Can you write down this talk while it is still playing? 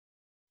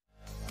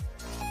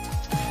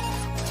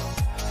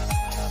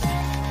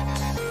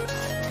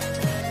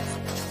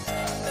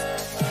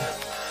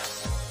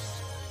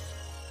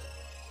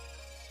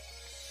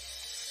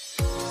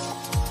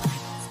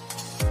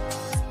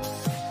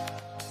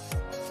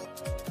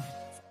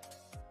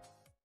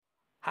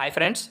Hi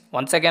friends,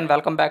 once again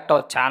welcome back to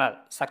our channel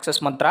Success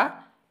Mantra.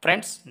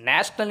 Friends,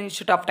 national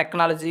institute of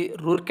technology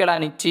Rourkela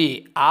నుంచి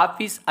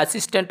office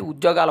assistant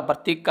ఉద్యోగాల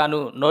భర్తీకి గాను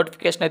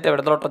notification అయితే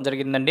విడుదలవడం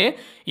జరిగిందండి.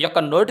 ఈ యొక్క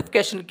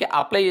నోటిఫికేషన్కి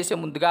అప్లై చేసే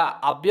ముందుగా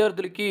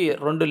అభ్యర్థులకి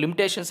 2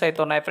 లిమిటేషన్స్ అయితే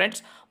ఉన్నాయి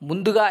ఫ్రెండ్స్.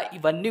 ముందుగా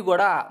ఇవన్నీ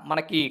కూడా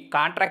మనకి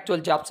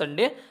కాంట్రాక్చువల్ జాబ్స్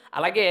అండి.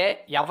 అలాగే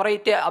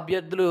ఎవరైతే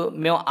అభ్యర్థులు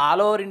మేము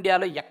ఆల్ ఓవర్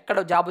ఇండియాలో ఎక్కడ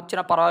జాబ్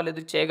వచ్చినా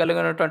పర్వాలేదు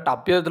చేయగలిగినటువంటి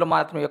అభ్యర్థులు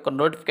మాత్రం ఈ యొక్క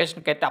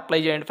నోటిఫికేషన్కి అయితే అప్లై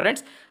చేయండి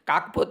ఫ్రెండ్స్.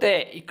 కాకపోతే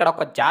ఇక్కడ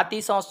ఒక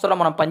జాతీయ సంస్థలో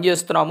మనం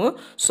పనిచేస్తున్నాము.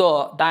 సో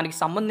దానికి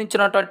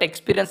సంబంధించినటువంటి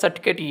ఎక్స్పీరియన్స్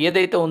సర్టిఫికేట్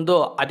ఏదైతే ఉందో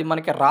అది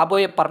మనకి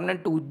రాబోయే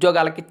పర్మనెంట్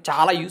ఉద్యోగాలకి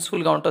చాలా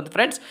యూస్ఫుల్గా ఉంటుంది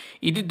ఫ్రెండ్స్.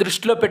 ఇది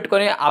దృష్టిలో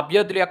పెట్టుకొని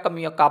అభ్యర్థుల యొక్క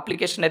మీ యొక్క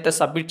అప్లికేషన్ అయితే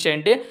సబ్మిట్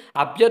చేయండి.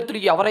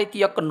 అభ్యర్థులు ఎవరైతే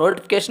ఈ యొక్క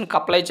నోటిఫికేషన్కి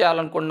అప్లై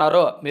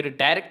చేయాలనుకున్నారో మీరు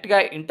డైరెక్ట్గా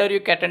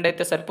ఇంటర్వ్యూకి అటెండ్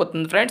అయితే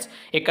సరిపోతుంది ఫ్రెండ్స్.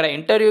 ఇక్కడ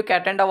ఇంటర్వ్యూకి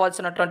అటెండ్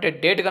అవ్వాల్సినటువంటి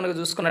డేట్ కనుక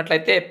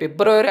చూసుకున్నట్లయితే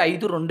ఫిబ్రవరి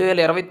 5,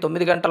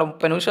 2029 గంటల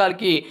 30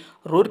 నిమిషాలకి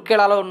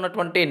రూర్కెలాలో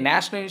ఉన్నటువంటి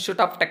నేషనల్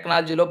ఇన్స్టిట్యూట్ ఆఫ్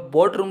టెక్నాలజీలో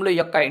బోర్డు రూమ్లో ఈ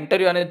యొక్క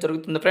ఇంటర్వ్యూ అనేది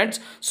జరుగుతుంది ఫ్రెండ్స్.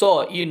 సో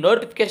ఈ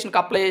నోటిఫికేషన్కి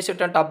అప్లై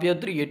చేసేటువంటి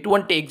అభ్యర్థులు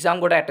ఎటువంటి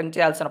ఎగ్జామ్ కూడా అటెండ్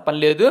చేయాల్సిన పని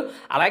లేదు.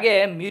 అలాగే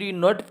మీరు ఈ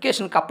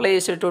నోటిఫికేషన్కి అప్లై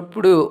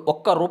చేసేటప్పుడు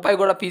 ₹1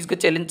 కూడా ఫీజుగా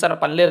చెల్లించాల్సిన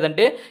పని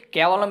లేదంటే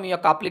కేవలం మీ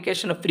యొక్క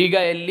అప్లికేషన్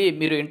ఫ్రీగా వెళ్ళి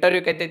మీరు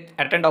ఇంటర్వ్యూకి అయితే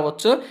అటెండ్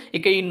అవ్వచ్చు.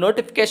 ఇక ఈ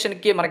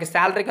నోటిఫికేషన్కి మనకి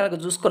శాలరీ కనుక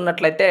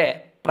చూసుకున్నట్లయితే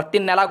ప్రతి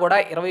నెల కూడా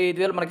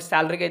 25,000 మనకి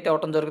శాలరీకి అయితే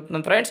ఇవ్వడం జరుగుతుంది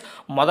ఫ్రెండ్స్.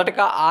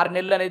 మొదటగా 6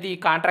 నెలలు అనేది ఈ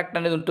కాంట్రాక్ట్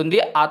అనేది ఉంటుంది.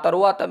 ఆ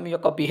తర్వాత మీ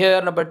యొక్క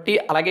బిహేవియర్ని బట్టి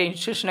అలాగే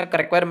ఇన్స్టిట్యూషన్ యొక్క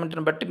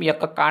రిక్వైర్మెంట్ని బట్టి మీ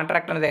యొక్క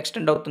కాంట్రాక్ట్ అనేది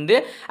ఎక్స్టెండ్ అవుతుంది.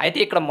 అయితే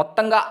ఇక్కడ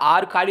మొత్తంగా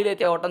 6 ఖాళీలు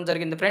అయితే ఇవ్వడం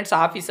జరిగింది ఫ్రెండ్స్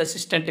ఆఫీస్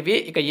అసిస్టెంట్వి.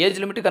 ఇక ఏజ్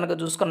లిమిట్ కనుక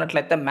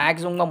చూసుకున్నట్లయితే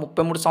మ్యాక్సిమంగా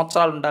 33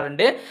 సంవత్సరాలు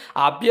ఉంటారండి.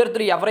 ఆ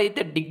అభ్యర్థులు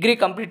ఎవరైతే డిగ్రీ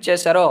కంప్లీట్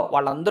చేశారో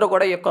వాళ్ళందరూ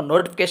కూడా ఈ యొక్క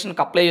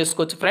నోటిఫికేషన్కి అప్లై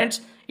చేసుకోవచ్చు ఫ్రెండ్స్.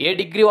 ఏ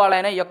డిగ్రీ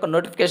వాళ్ళైనా ఈ యొక్క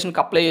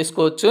నోటిఫికేషన్కి అప్లై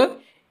చేసుకోవచ్చు.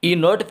 ఈ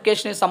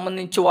నోటిఫికేషన్కి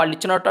సంబంధించి వాళ్ళు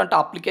ఇచ్చినటువంటి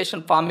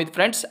అప్లికేషన్ ఫామ్ ఇది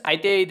ఫ్రెండ్స్.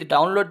 అయితే ఇది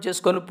డౌన్లోడ్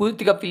చేసుకొని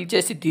పూర్తిగా ఫిల్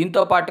చేసి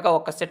దీంతో పాటుగా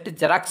ఒక సెట్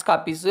జెరాక్స్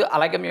కాపీస్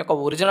అలాగే మీ యొక్క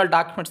ఒరిజినల్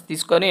డాక్యుమెంట్స్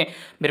తీసుకొని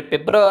మీరు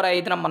ఫిబ్రవరి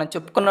 5న మనం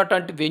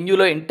చెప్పుకున్నటువంటి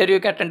వెన్యూలో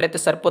ఇంటర్వ్యూకి అటెండ్ అయితే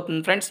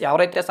సరిపోతుంది ఫ్రెండ్స్.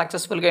 ఎవరైతే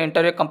సక్సెస్ఫుల్గా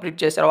ఇంటర్వ్యూ కంప్లీట్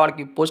చేశారో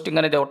వాళ్ళకి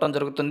పోస్టింగ్ అనేది ఇవ్వడం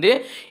జరుగుతుంది.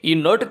 ఈ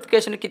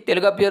నోటిఫికేషన్కి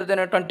తెలుగు అభ్యర్థి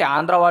అయినటువంటి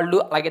ఆంధ్ర వాళ్ళు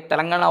అలాగే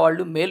తెలంగాణ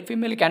వాళ్ళు మేల్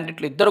ఫీమేల్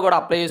క్యాండిడేట్లు ఇద్దరు కూడా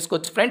అప్లై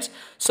చేసుకోవచ్చు ఫ్రెండ్స్.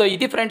 సో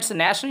ఇది friends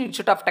national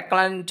institute of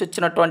technology నుంచి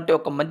వచ్చినటువంటి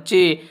ఒక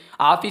మంచి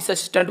ఆఫీస్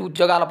అసిస్టెంట్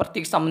ఉద్యోగాల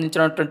భర్తీకి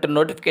సంబంధించినటువంటి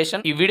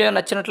నోటిఫికేషన్. ఈ వీడియో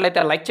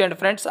నచ్చినట్లయితే లైక్ చేయండి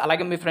ఫ్రెండ్స్.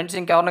 అలాగే మీ ఫ్రెండ్స్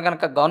ఇంకెవరైనా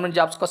కనుక గవర్నమెంట్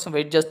జాబ్స్ కోసం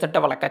వెయిట్ చేస్తుంటే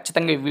వాళ్ళకి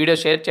ఖచ్చితంగా ఈ వీడియో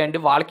షేర్ చేయండి.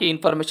 వాళ్ళకి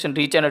ఇన్ఫర్మేషన్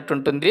రీచ్ అయినట్టు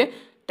ఉంటుంది.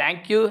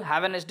 Thank you.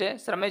 Have a nice day.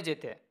 శ్రమేష్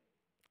జైతే.